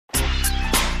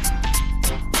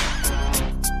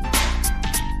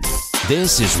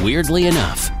This is Weirdly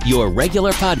Enough, your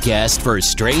regular podcast for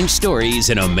strange stories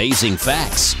and amazing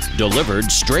facts, delivered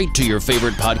straight to your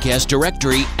favorite podcast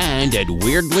directory and at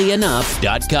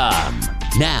weirdlyenough.com.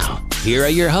 Now, here are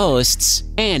your hosts,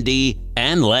 Andy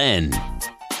and Len.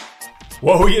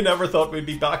 Whoa, you never thought we'd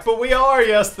be back, but we are.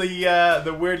 Yes,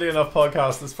 the Weirdly Enough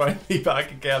podcast is finally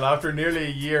back again after nearly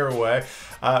a year away.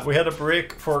 We had a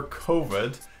break for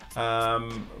COVID.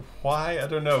 Why? I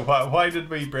don't know. Why did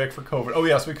we break for COVID? Oh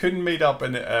yes, we couldn't meet up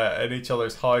in each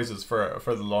other's houses for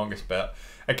the longest bit.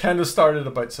 It kind of started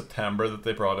about September that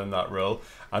they brought in that rule,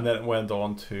 and then it went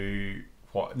on to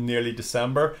nearly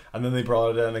December, and then they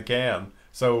brought it in again.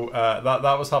 So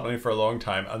that was happening for a long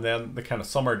time, and then the kind of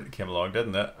summer came along,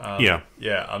 didn't it? Yeah,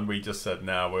 and we just said,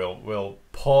 nah, we'll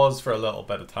pause for a little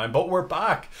bit of time, but we're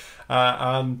back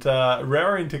and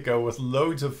raring to go with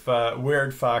loads of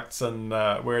weird facts and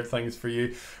weird things for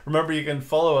you. Remember, you can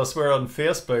follow us. We're on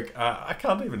Facebook. I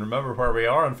can't even remember where we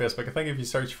are on Facebook. I think if you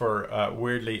search for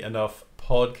Weirdly Enough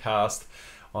Podcast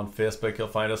on Facebook, you'll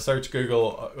find us. Search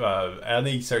Google,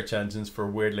 any search engines for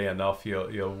Weirdly Enough,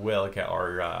 you will get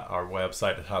our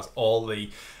website. It has all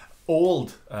the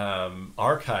old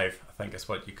archive, I think is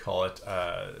what you call it,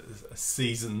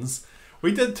 seasons.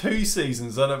 We did 2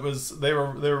 seasons, and they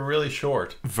were really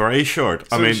short. Very short.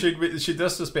 So I mean, should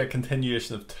this just be a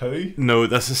continuation of 2? No,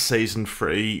 this is season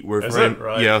 3. Is it?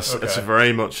 Right. Yes, okay. It's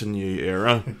very much a new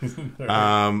era.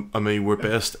 I mean, we're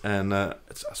based in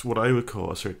it's what I would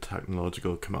call a sort of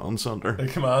technological command center. A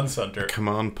command center. A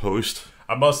command post.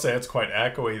 I must say it's quite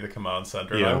echoey, the command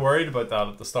center. Yeah. And I worried about that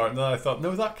at the start, and then I thought,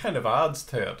 no, that kind of adds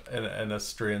to it in a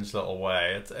strange little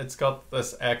way. It's got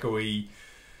this echoey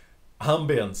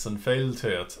ambience and feel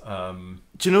to it.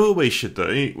 Do you know what we should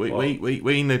do?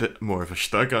 We need more of a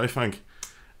shtick, I think.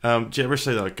 Do you ever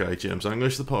see that guy James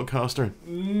English, the podcaster?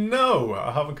 No,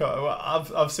 I haven't.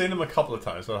 I've seen him a couple of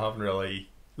times, but I haven't really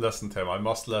listened to him. I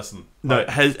must listen. No,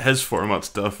 his format's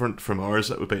different from ours.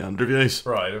 It would be interviews.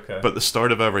 Right, okay. But the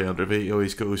start of every interview, he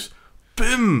always goes,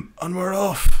 boom, and we're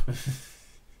off.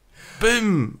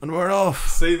 Boom, and we're off.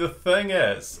 See, the thing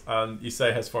is, and you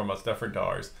say his format's different to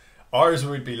ours. Ours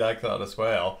would be like that as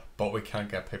well, but we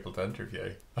can't get people to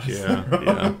interview.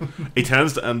 Yeah. He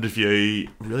tends to interview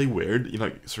really weird,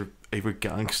 like sort of either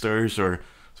gangsters or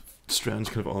strange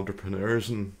kind of entrepreneurs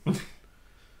and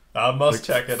I must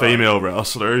check it out. Female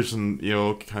wrestlers and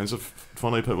kinds of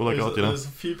funny people like that. There's a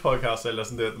few podcasts I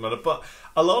listen to at the minute, but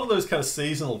a lot of those kind of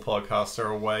seasonal podcasts are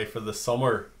away for the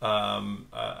summer.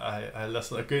 I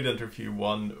listen. A good interview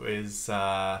one is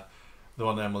the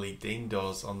one Emily Dean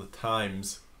does on the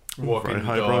Times. Walking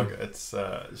the dog. It's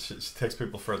she takes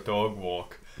people for a dog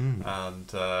walk, and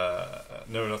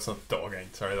no, that's not dogging.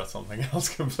 Sorry, that's something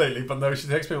else completely. But no, she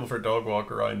takes people for a dog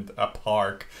walk around a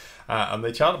park, and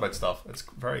they chat about stuff. It's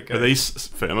very good. Are these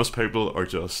famous people or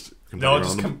just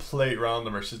just complete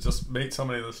randomers? She just meet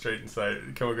somebody in the street and say,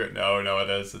 "Can we go?" No, it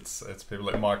is. It's people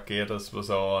like Mark Gatiss was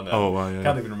on. And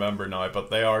can't even remember now, but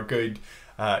they are good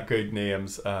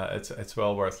names. It's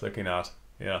well worth looking at.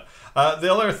 Yeah.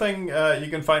 The other thing you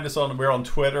can find us on, we're on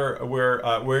Twitter.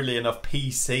 We're Weirdly Enough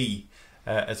PC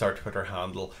is our Twitter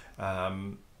handle.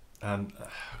 And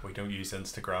we don't use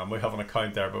Instagram. We have an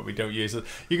account there, but we don't use it.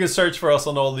 You can search for us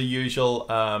on all the usual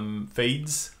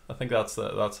feeds. I think that's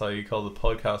how you call the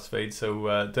podcast feed.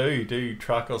 So do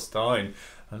track us down.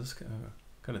 I'm just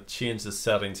going to change the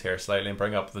settings here slightly and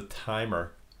bring up the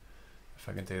timer, if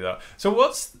I can do that. So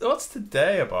what's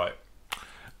today about?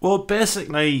 Well,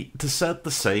 basically, to set the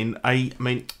scene, I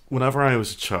mean, whenever I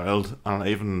was a child, and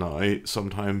even now,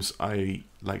 sometimes I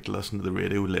like to listen to the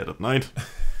radio late at night.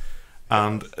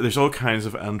 And there's all kinds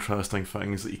of interesting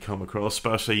things that you come across,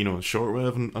 especially, in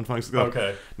shortwave and things like that.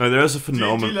 Okay. Now, there is a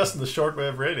phenomenon... Do you listen to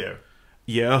shortwave radio?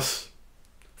 Yes.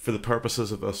 For the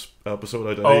purposes of this episode,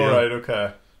 I do. Oh, yeah. Right,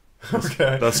 okay.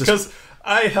 Okay. Because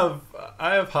I have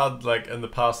had, like, in the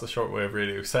past, the shortwave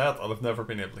radio set, and I've never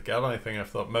been able to get anything. I've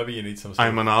thought maybe you need some...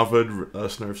 I'm an avid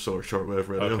listener of shortwave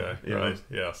radio. Okay, right,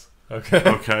 yes. Okay.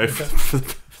 Okay, for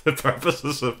the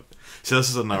purposes of... See, this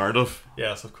is a narrative.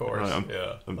 Yes, of course.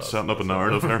 Right, I'm setting up a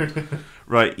narrative here.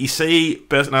 Right, you see...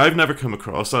 Now, I've never come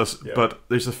across this, but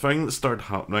there's a thing that started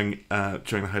happening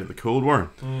during the height of the Cold War.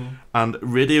 And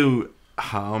radio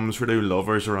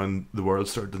lovers around the world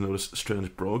started to notice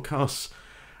strange broadcasts,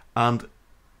 and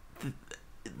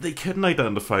they couldn't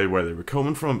identify where they were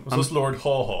coming from. Was this Lord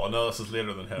Haw Haw? No, this is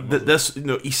later than him.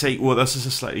 You say, well, this is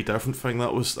a slightly different thing.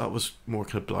 That was more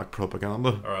kind of black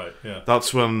propaganda. All right, yeah.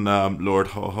 That's when Lord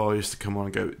Haw Haw used to come on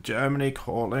and go, Germany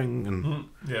calling, and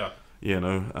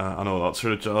and all that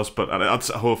sort of jazz. But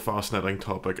that's a whole fascinating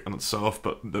topic in itself.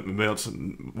 But maybe that's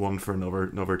one for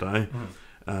another day.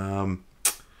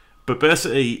 But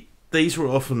basically, these were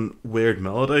often weird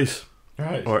melodies,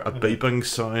 Right. or a beeping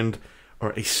sound,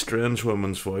 or a strange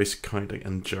woman's voice counting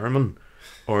in German,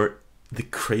 or the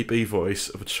creepy voice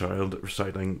of a child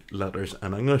reciting letters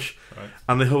in English. Right.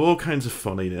 And they have all kinds of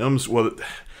funny names. Well,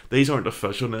 these aren't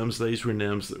official names. These were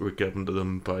names that were given to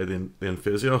them by the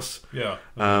enthusiasts. Yeah.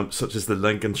 Such as the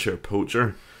Lincolnshire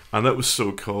Poacher. And that was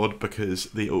so called because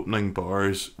the opening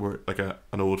bars were like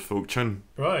an old folk tune.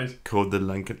 Right. Called the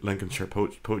Lincolnshire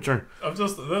Poacher.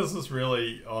 This is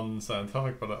really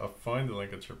unscientific, but I found the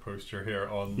Lincolnshire Poacher here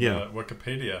on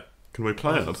Wikipedia. Can we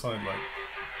play What does it? it sound like?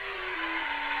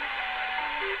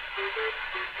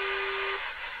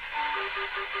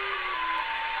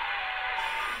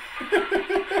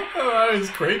 That is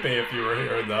creepy if you were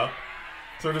hearing that.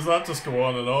 So does that just go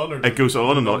on and on? Or It goes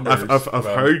on and on. I've numbers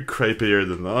heard creepier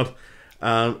than that.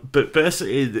 But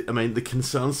basically, I mean, the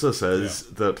consensus is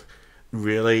that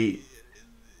really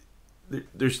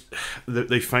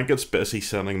they think it's busy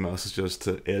sending messages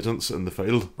to agents in the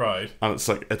field. Right. And it's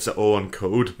like, it's all in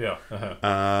code. Yeah.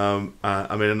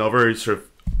 I mean, another sort of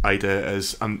idea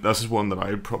is, and this is one that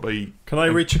I would probably... Can I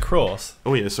reach across?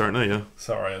 Oh yeah, certainly, yeah.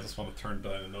 Sorry, I just want to turn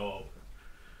down a knob.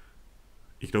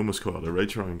 You could almost call it a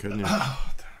reach around, couldn't you?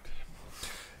 Oh, damn it.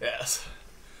 Yes.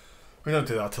 We don't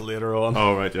do that till later on.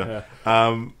 Oh, right, yeah.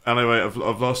 Anyway, I've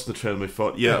lost the train of my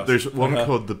thought. Yeah, Yes. there's one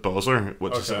called the Buzzer,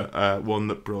 which is Okay. one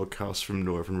that broadcasts from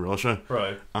northern Russia.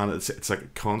 Right. And it's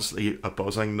like constantly a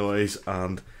buzzing noise,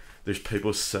 and there's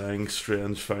people saying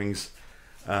strange things.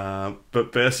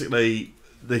 But basically,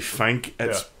 they think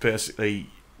it's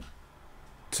basically...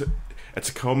 it's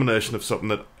a combination of something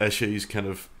that issues kind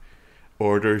of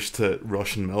orders to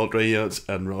Russian military units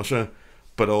in Russia,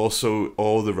 but also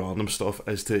all the random stuff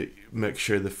is to make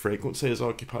sure the frequency is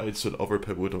occupied so that other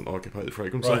people don't occupy the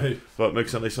frequency. Right. If that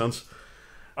makes any sense.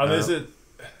 And is it...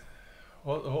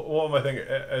 What am I thinking?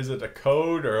 Is it a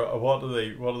code, or what are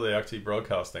they actually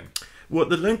broadcasting? Well,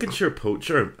 the Lincolnshire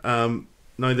Poacher, now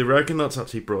they reckon that's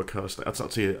actually broadcast. That's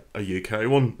actually a UK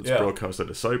one. It's broadcast out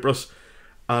of Cyprus,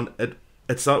 and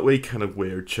it's that way kind of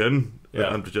weird tune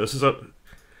that introduces it,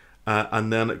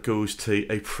 and then it goes to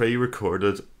a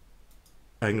pre-recorded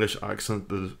English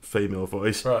accented female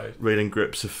voice, reading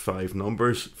groups of 5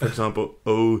 numbers. For example,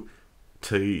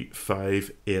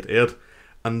 02588,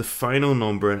 and the final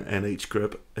number in each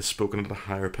group is spoken at a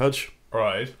higher pitch.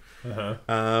 Right.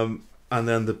 And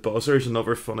then the Buzzer is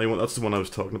another funny one. That's the one I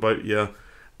was talking about. Yeah.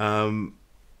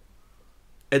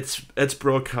 It's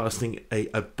broadcasting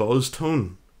a buzz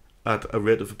tone at a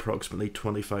rate of approximately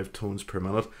 25 tones per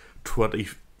minute,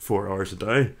 24 hours a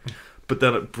day. But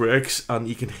then it breaks, and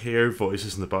you can hear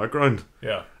voices in the background.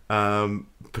 Yeah.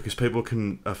 Because people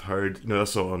can have heard,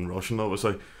 that's all in Russian,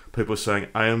 obviously. People saying,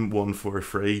 "I am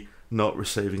 143, not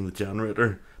receiving the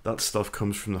generator." That stuff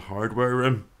comes from the hardware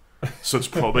room. So it's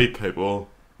probably people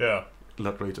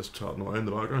literally just chatting away in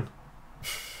the background.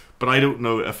 But I don't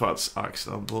know if that's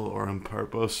accidental or on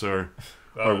purpose or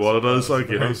what it is. Like,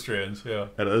 very strange. Yeah,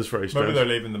 it is very strange. Maybe they're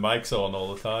leaving the mics on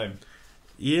all the time.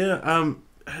 Yeah.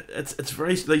 It's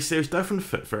very, like, there's different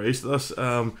theories to this.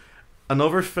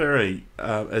 Another theory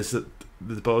is that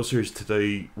the buzzer's to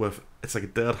do with, it's like a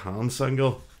dead hand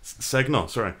signal,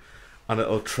 and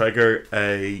it'll trigger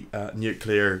a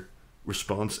nuclear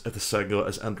response if the signal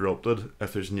is interrupted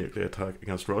if there's a nuclear attack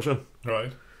against Russia.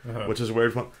 Right. Which is a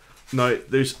weird one. Now,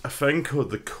 there's a thing called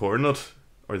the Cornet,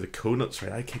 or the Conut.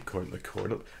 Sorry, I keep calling it the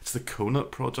Cornet. It's the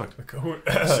Conut project. The Conut.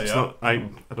 It's not, I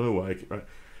don't know why. Right.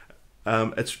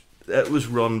 It was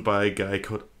run by a guy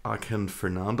called Akin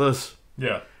Fernandez.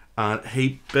 Yeah. And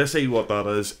he basically, what that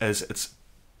is it's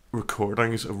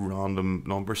recordings of random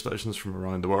number stations from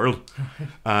around the world.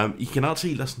 You can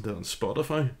actually listen to it on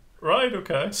Spotify. Right.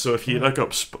 Okay. So if you look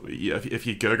up, if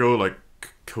you Google like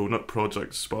Conut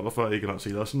Project Spotify, you can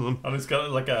actually listen to them. And it's got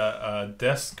like a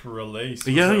disc release.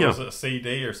 Was it a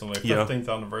CD or something? 15th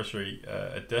anniversary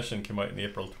edition came out in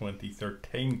April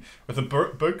 2013 with a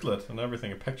booklet and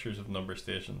everything, and pictures of number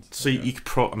stations. So you could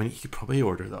probably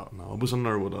order that on Amazon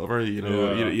or whatever. And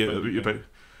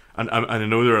I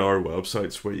know there are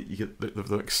websites where you get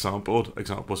the sampled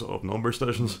examples of number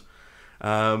stations.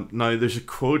 Now there's a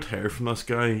quote here from this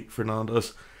guy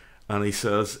Fernandez, and he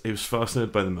says he was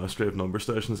fascinated by the mystery of number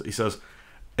stations. He says,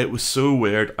 "It was so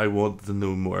weird, I wanted to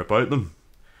know more about them."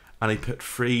 And he put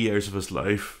 3 years of his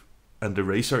life into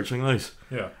researching these.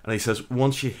 Yeah. And he says,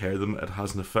 once you hear them, it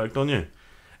has an effect on you.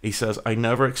 He says, "I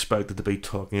never expected to be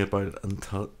talking about it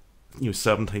until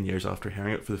 17 years after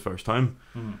hearing it for the first time."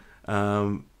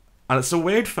 And it's a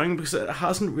weird thing because it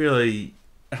hasn't really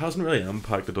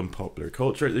impacted on popular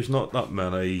culture. There's not that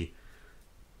many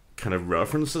kind of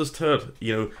references to it.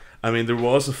 You know, I mean, there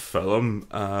was a film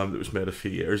that was made a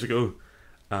few years ago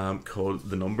called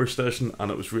The Number Station, and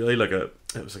it was really like a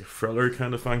thriller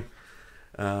kind of thing.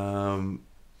 Let's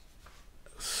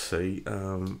see,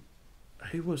 who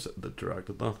was it that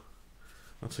directed that?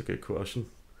 That's a good question.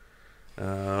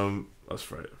 That's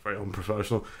very, very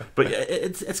unprofessional. But yeah,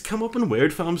 it's come up in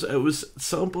weird films. It was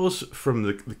samples from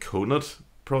the Conant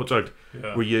project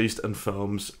were used in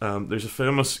films. There's a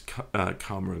famous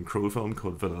Cameron Crowe film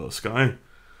called Vanilla Sky,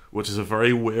 which is a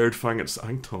very weird thing. I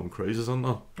think Tom Cruise is in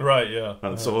that. Right, yeah.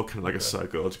 And it's all kind of like a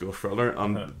psychological thriller,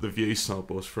 and the view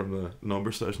samples from the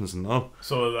Number Stations and that.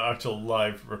 So the actual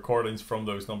live recordings from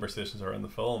those Number Stations are in the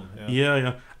film.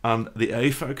 Yeah. And the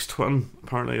Aphex Twin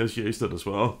apparently has used it as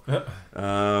well.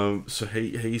 So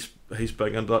he's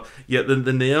big into that. Yeah,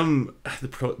 the name of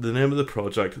the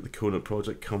project, the Conant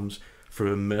project, comes from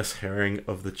a mishearing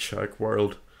of the Czech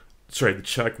word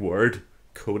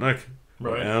Konak,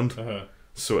 right? And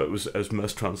so it was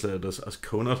mistranslated as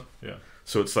Conant. Yeah.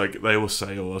 So it's like they will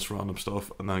say all this random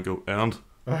stuff and then go end.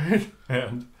 Right.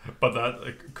 End. But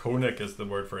that Konik is the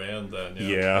word for end then.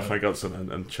 Yeah, I think that's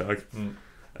in Czech.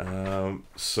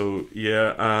 So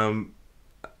yeah,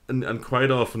 and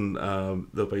quite often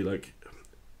there'll be like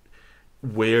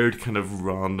weird kind of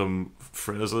random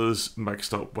phrases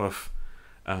mixed up with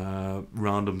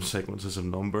random sequences of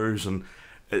numbers, and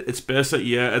it's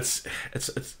basically it's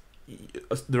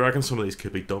they reckon some of these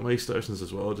could be dummy stations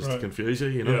as well, just to confuse you,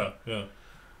 you know. Yeah.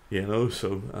 You know,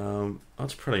 so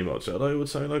that's pretty much it, I would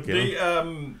say. Like,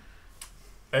 the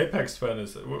Apex Twin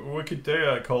is, we could do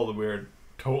a Call the Weird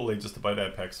totally just about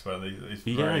Apex Twin. He's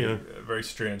very, very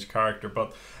strange character,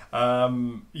 but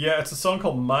it's a song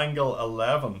called Mangle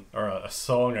 11, or a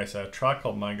track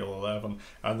called Mangle 11,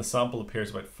 and the sample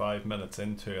appears about 5 minutes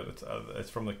into it. It's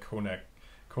from the Conet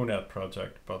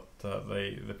project, but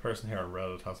the person here on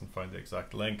Reddit hasn't found the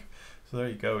exact link. So there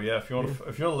you go. Yeah, if you want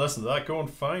to listen to that, go and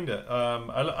find it.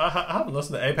 I haven't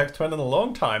listened to Apex Twin in a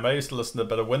long time. I used to listen to a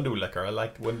bit of Window Licker. I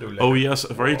liked Window Licker. Oh yes,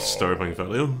 a very disturbing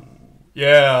video.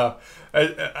 Yeah,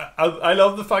 I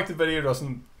love the fact the video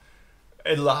doesn't.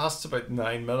 It lasts about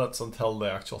 9 minutes until the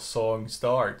actual song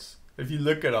starts. If you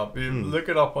look it up, look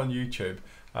it up on YouTube.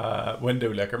 Window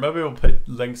Licker. Maybe we'll put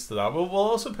links to that. We'll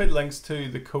also put links to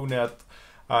the Conet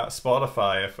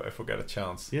Spotify if we get a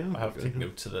chance. Yeah, I have to take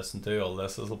notes of this and do all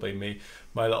this. This will be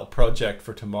my little project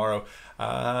for tomorrow.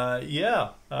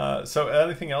 So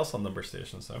anything else on Number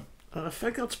Stations though? I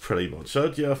think that's pretty much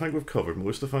it. Yeah, I think we've covered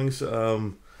most of the things.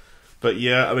 But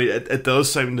yeah, I mean, it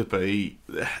does seem to be.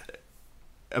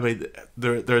 I mean,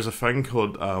 there's a thing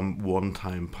called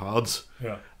one-time pads.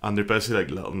 Yeah. And they're basically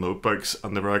like little notebooks,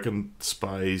 and they reckon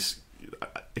spies.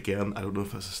 Again, I don't know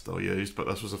if this is still used, but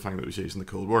this was a thing that was used in the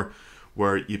Cold War,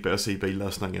 where you basically be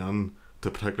listening in to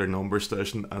a particular number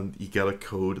station, and you get a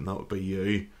code, and that would be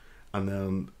you, and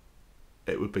then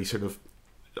it would be sort of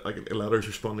like letters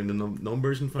responding to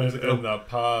numbers and things like that. In that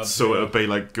pad. So it would be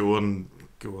like going.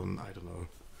 I don't know,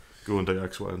 going to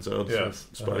X, Y, and Z. Yes.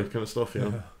 Spy kind of stuff.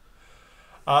 Yeah.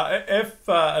 If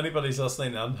anybody's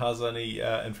listening and has any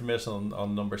information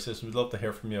on Number Stations, we'd love to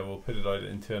hear from you. We'll put it out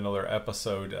into another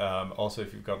episode. Also,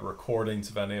 if you've got recordings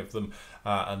of any of them,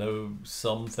 I know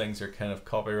some things are kind of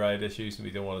copyright issues and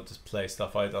we don't want to just play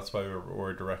stuff out. That's why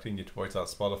we're directing you towards that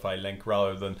Spotify link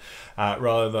rather than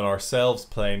ourselves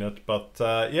playing it. But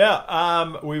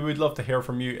we would love to hear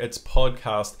from you. It's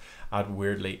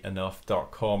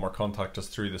podcast@weirdlyenough.com, or contact us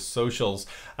through the socials.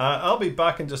 I'll be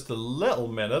back in just a little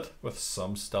minute with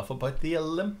some stuff about the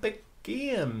Olympic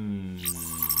Games.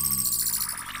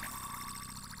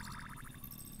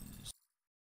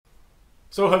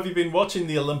 So have you been watching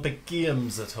the Olympic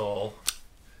Games at all?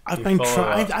 I'm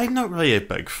not really a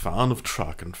big fan of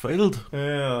track and field,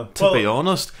 to be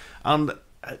honest. And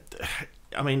I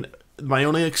mean, my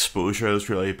only exposure has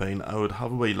really been, I would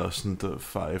have a wee listen to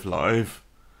 5 Live,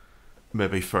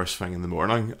 maybe first thing in the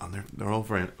morning, and they're all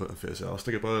very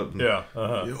enthusiastic about it.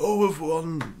 And, we've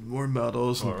won more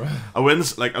medals. And I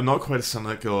wouldn't, like, I'm not quite as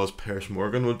cynical as Piers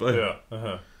Morgan would be.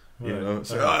 You know,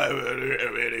 so I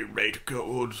really rate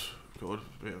gold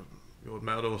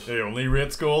medals. He only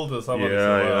rates gold. Is that what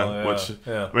Which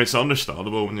I mean, it's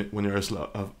understandable when you're as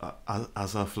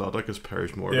athletic as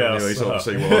Piers Morgan. Yes, he's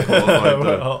obviously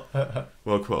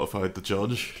well qualified to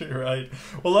judge. You're right.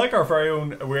 Well, like our very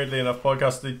own Weirdly Enough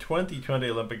podcast, the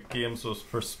 2020 Olympic Games was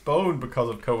postponed because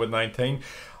of COVID-19.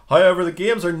 However, the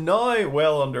games are now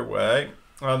well underway,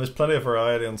 and there's plenty of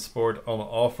variety and sport on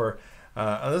offer.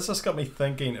 And this has got me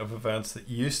thinking of events that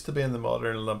used to be in the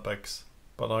modern Olympics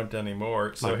but aren't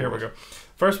anymore. So here we go.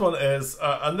 First one is,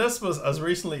 and this was as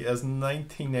recently as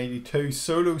 1982,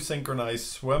 solo synchronized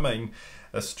swimming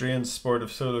a strange sport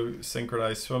of solo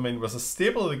synchronized swimming, was a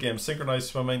staple of the game. Synchronized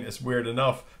swimming is weird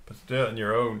enough, but to do it on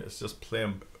your own is just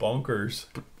plain bonkers.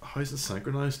 But how is it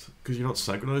synchronized? Because you're not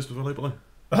synchronized with volleyball.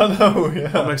 I know, yeah.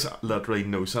 That makes literally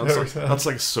no sense. That's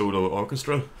like a solo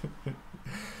orchestra.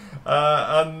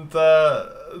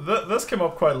 This came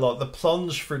up quite a lot. The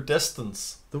plunge for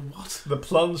distance. The what? The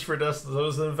plunge for distance. It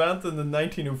was an event in the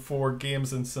 1904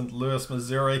 games in St. Louis,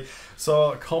 Missouri.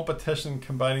 Saw a competition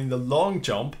combining the long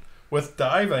jump with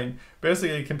diving.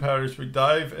 Basically, competitors would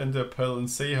dive into a pool and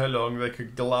see how long they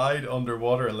could glide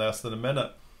underwater in less than a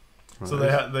minute. Right.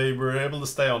 So they were able to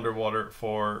stay underwater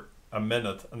for a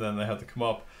minute, and then they had to come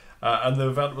up. And the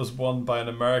event was won by an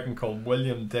American called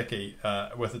William Dickey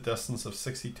with a distance of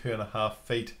 62.5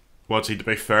 feet. Well, see, to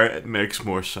be fair, it makes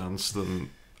more sense than...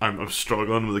 I'm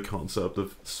struggling with the concept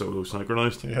of solo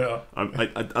synchronized. Yeah.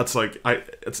 It's like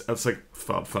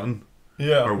fab fun.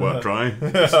 Yeah. Or wet dry.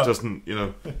 It doesn't,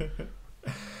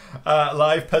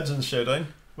 Live pigeon shooting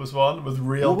was one with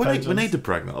real pigeons. We need to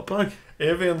bring that back.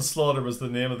 Avian slaughter was the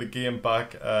name of the game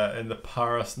back in the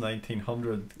Paris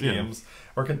 1900 games,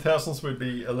 where contestants would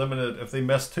be eliminated if they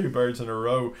missed 2 birds in a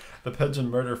row. The Pigeon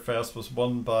Murder Fest was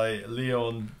won by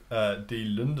Leon de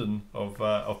Lunden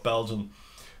of Belgium.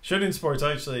 Shooting sports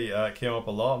actually came up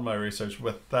a lot in my research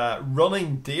with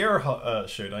running deer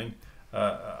shooting.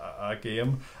 A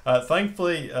game.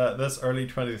 Thankfully, this early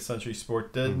 20th century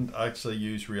sport didn't actually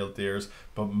use real deers,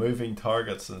 but moving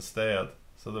targets instead.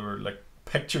 So there were like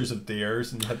pictures of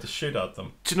deers, and you had to shoot at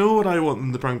them. Do you know what I want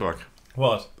them to bring back?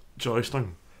 What?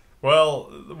 Jousting.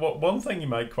 Well, one thing you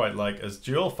might quite like is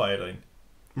duel fighting.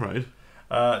 Right.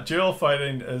 Duel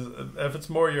fighting is, if it's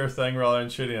more your thing rather than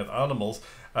shooting at animals.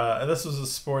 This was a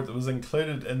sport that was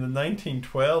included in the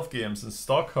 1912 games in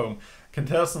Stockholm.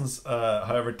 Contestants,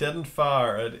 however, didn't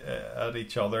fire at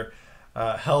each other.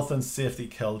 Health and safety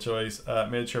killjoys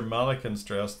made sure mannequins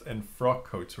dressed in frock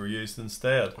coats were used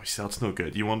instead. Oh, see, that's no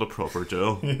good. You want a proper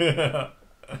duel. Yeah.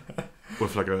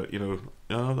 With like a,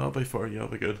 that'll be fair, that'll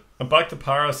be good. And back to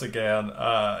Paris again.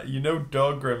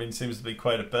 Dog grooming seems to be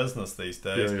quite a business these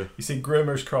days. Yeah. You see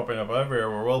groomers cropping up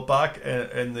everywhere. Well, back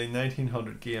in the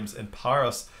 1900 games in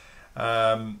Paris,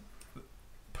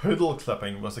 poodle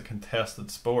clipping was a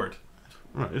contested sport.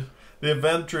 Right. The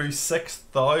event drew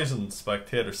 6,000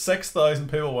 spectators.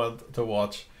 6,000 people went to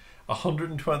watch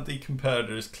 120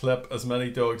 competitors clip as many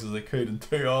dogs as they could in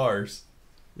 2 hours.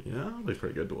 Yeah, that'd be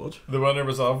pretty good to watch. The winner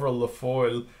was Avril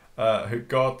Lafoyle, who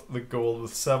got the gold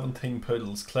with 17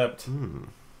 poodles clipped.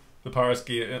 The Paris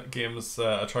Games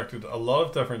attracted a lot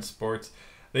of different sports.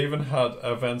 They even had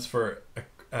events for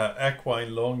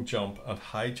equine long jump and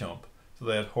high jump. So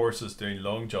they had horses doing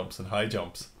long jumps and high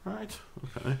jumps. Right,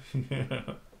 okay.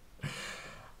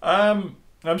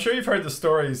 I'm sure you've heard the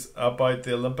stories about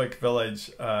the Olympic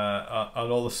Village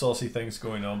and all the saucy things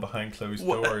going on behind closed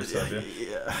doors, have you?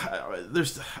 Yeah,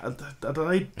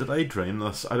 did I dream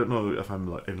this? I don't know if I'm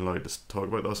allowed to talk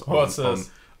about this. What's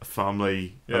this? On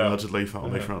a allegedly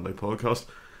family-friendly podcast.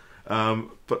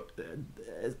 But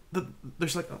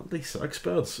there's like anti-sex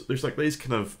beds. There's like these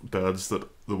kind of beds that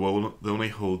they only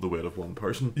hold the weight of one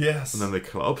person. Yes. And then they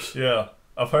collapse. Yeah,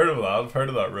 I've heard of that. I've heard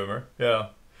of that rumor. Yeah.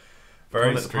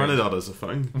 Apparently that is a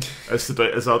thing. That's to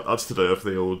do with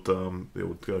the old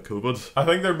COVID. I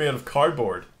think they're made of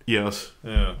cardboard. Yes.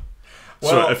 Yeah.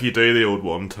 Well, so if you do the old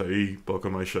 1-2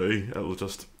 buckle my shoe, it'll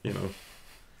just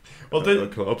well,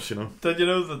 collapse. Did you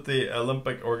know that the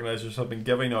Olympic organisers have been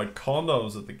giving out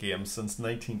condoms at the games since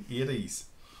 1980s?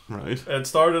 Right. It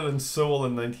started in Seoul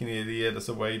in 1988 as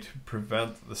a way to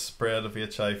prevent the spread of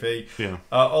HIV. Yeah.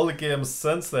 All the games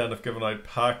since then have given out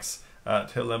packs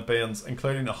to Olympians,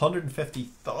 including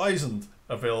 150,000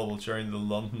 available during the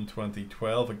London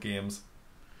 2012 Games.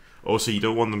 Oh, so you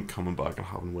don't want them coming back and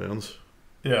having weigh-ins?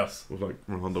 Yes. With like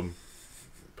random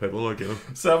people, like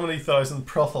 70,000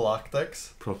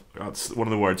 prophylactics. That's one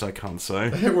of the words I can't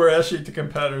say. Were issued to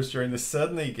competitors during the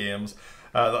Sydney Games.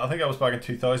 I think that was back in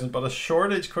 2000, but a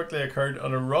shortage quickly occurred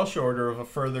and a rush order of a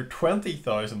further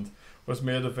 20,000 was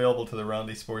made available to the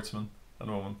randy sportsmen and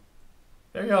women.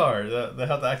 There you are. They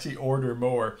had to actually order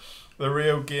more. The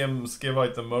Rio Games gave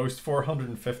out the most,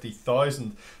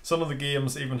 450,000. Some of the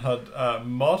games even had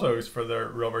mottos for their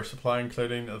rubber supply,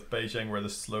 including at Beijing, where the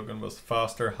slogan was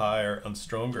faster, higher and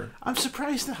stronger. I'm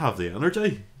surprised they have the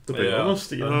energy, to be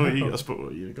honest.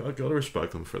 You gotta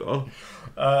respect them for that.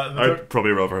 I'd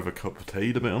probably rather have a cup of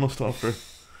tea, to be honest, after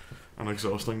an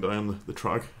exhausting day on the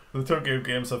track. The Tokyo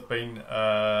Games have been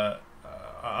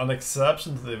an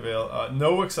exception to the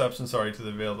no exception, sorry, to the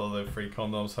availability of free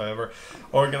condoms. However,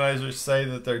 organisers say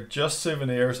that they're just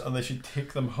souvenirs and they should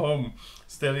take them home,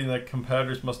 stating that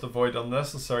competitors must avoid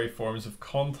unnecessary forms of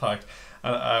contact.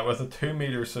 And with a 2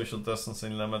 meter social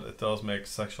distancing limit, it does make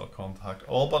sexual contact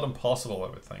all but impossible,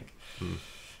 I would think.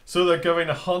 So they're giving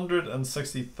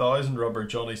 160,000 rubber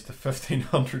johnnies to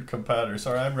 1,500 competitors.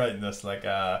 Sorry, I'm writing this like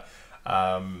a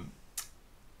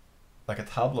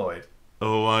tabloid.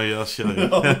 Oh, yes,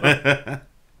 yeah.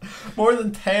 More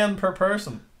than 10 per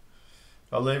person.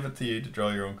 I'll leave it to you to draw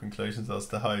your own conclusions as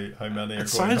to how many are going. It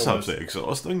sounds absolutely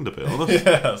exhausting, to be honest.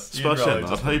 Yes, especially in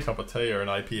that type. A cup of tea or an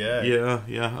IPA.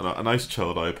 Yeah. A nice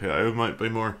chilled IPA might be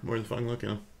more the thing, like, you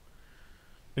know.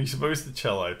 Are you supposed to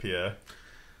chill IPA?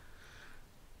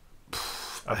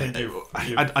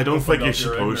 I don't think you're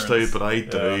supposed to, but I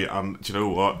do. And do you know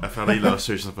what? If any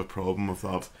listeners have a problem with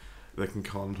that, they can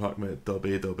contact me at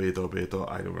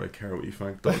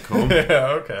www.idon'treallycarewhatyoutthink.com. Yeah,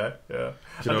 okay, yeah.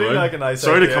 Do you know like a nice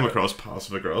Sorry to come across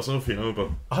passive aggressive, you know, but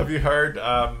have you heard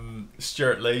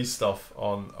Stuart Lee's stuff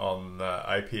on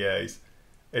IPAs?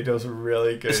 It does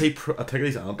really good. Is he? I think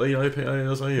he's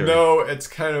anti-IPA, is he? Or? No, it's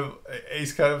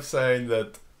he's kind of saying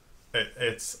that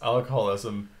it's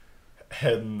alcoholism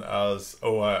hidden as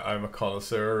I'm a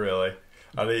connoisseur, really.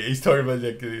 And he's talking about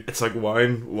like it's like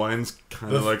wine's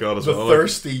kind of like that as the well. The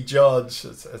thirsty judge,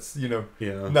 it's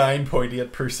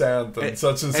 9.8% and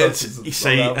such and such. You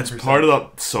see, it's part of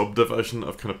that subdivision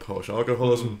of kind of posh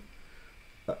alcoholism.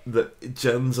 That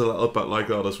gin's a little bit like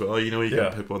that as well. You know, you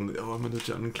get people on I'm in the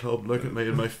gin club. Look at me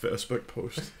in my Facebook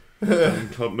post. Gin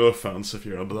club. No offense if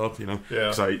you're into that, you know. Yeah.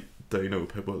 Because I do know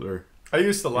people that are. I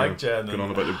used to like gin. Going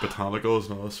on about the botanicals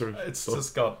and all that sort of It's stuff.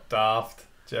 just got daft.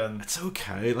 Gin. It's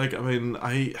okay. Like, I mean,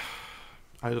 I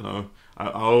don't know.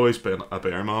 I've always been a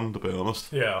beer man, to be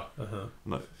honest. Yeah.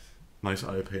 Nice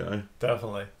IPA.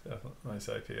 Definitely nice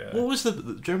IPA. What was do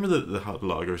you remember that they had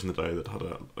lagers in the day that had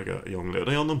a young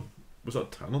lady on them? Was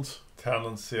that Tennant's?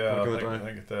 Tennant's, yeah. I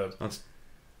think it did. That's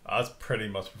pretty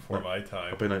much before my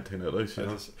time. Probably 1980s.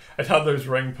 Yeah. It had those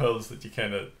ring pills that you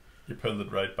pulled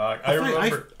it right back. I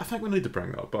remember. I think we need to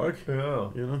bring that back. Yeah.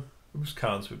 You know, those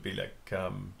cans would be like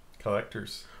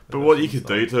collectors. But what you could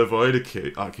do to avoid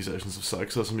accusations of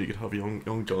sexism, you could have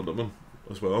young gentlemen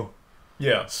as well.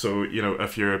 Yeah. So, you know,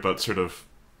 if you're a bit sort of,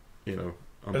 you know,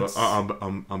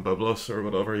 ambivalent or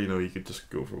whatever, you know, you could just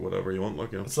go for whatever you want,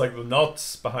 like, you know. It's like the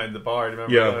nuts behind the bar. Do you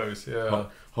remember those? Yeah.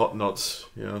 Hot nuts,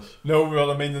 yes. No, well,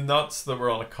 I mean the nuts that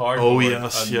were on a cardboard. Oh,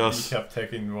 yes, and yes. You kept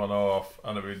taking one off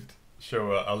and it would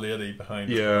show a lady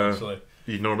behind it. Yeah.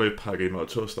 You normally have Peggy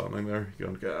Mitchell standing there. You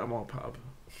go, get him all, Pab.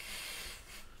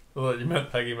 Well, you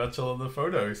meant Peggy Mitchell in the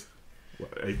photos.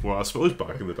 Well, I suppose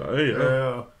back in the day,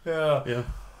 yeah.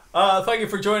 Thank you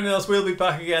for joining us. We'll be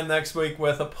back again next week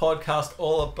with a podcast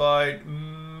all about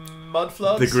mud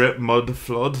floods. The Great Mud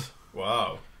Flood.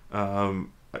 Wow. I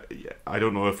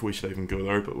don't know if we should even go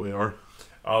there, but we are.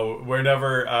 Oh, we're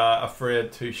never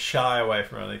afraid to shy away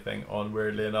from anything on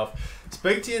Weirdly Enough.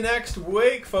 Speak to you next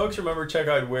week, folks. Remember, check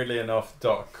out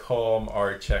weirdlyenough.com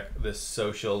or check the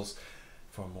socials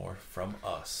for more from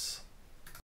us.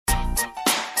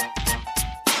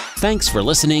 Thanks for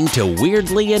listening to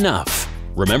Weirdly Enough.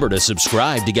 Remember to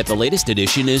subscribe to get the latest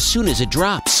edition as soon as it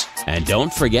drops. And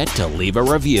don't forget to leave a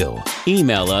review.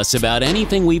 Email us about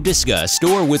anything we've discussed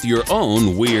or with your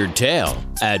own weird tale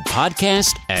at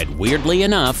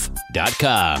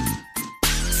podcast@weirdlyenough.com.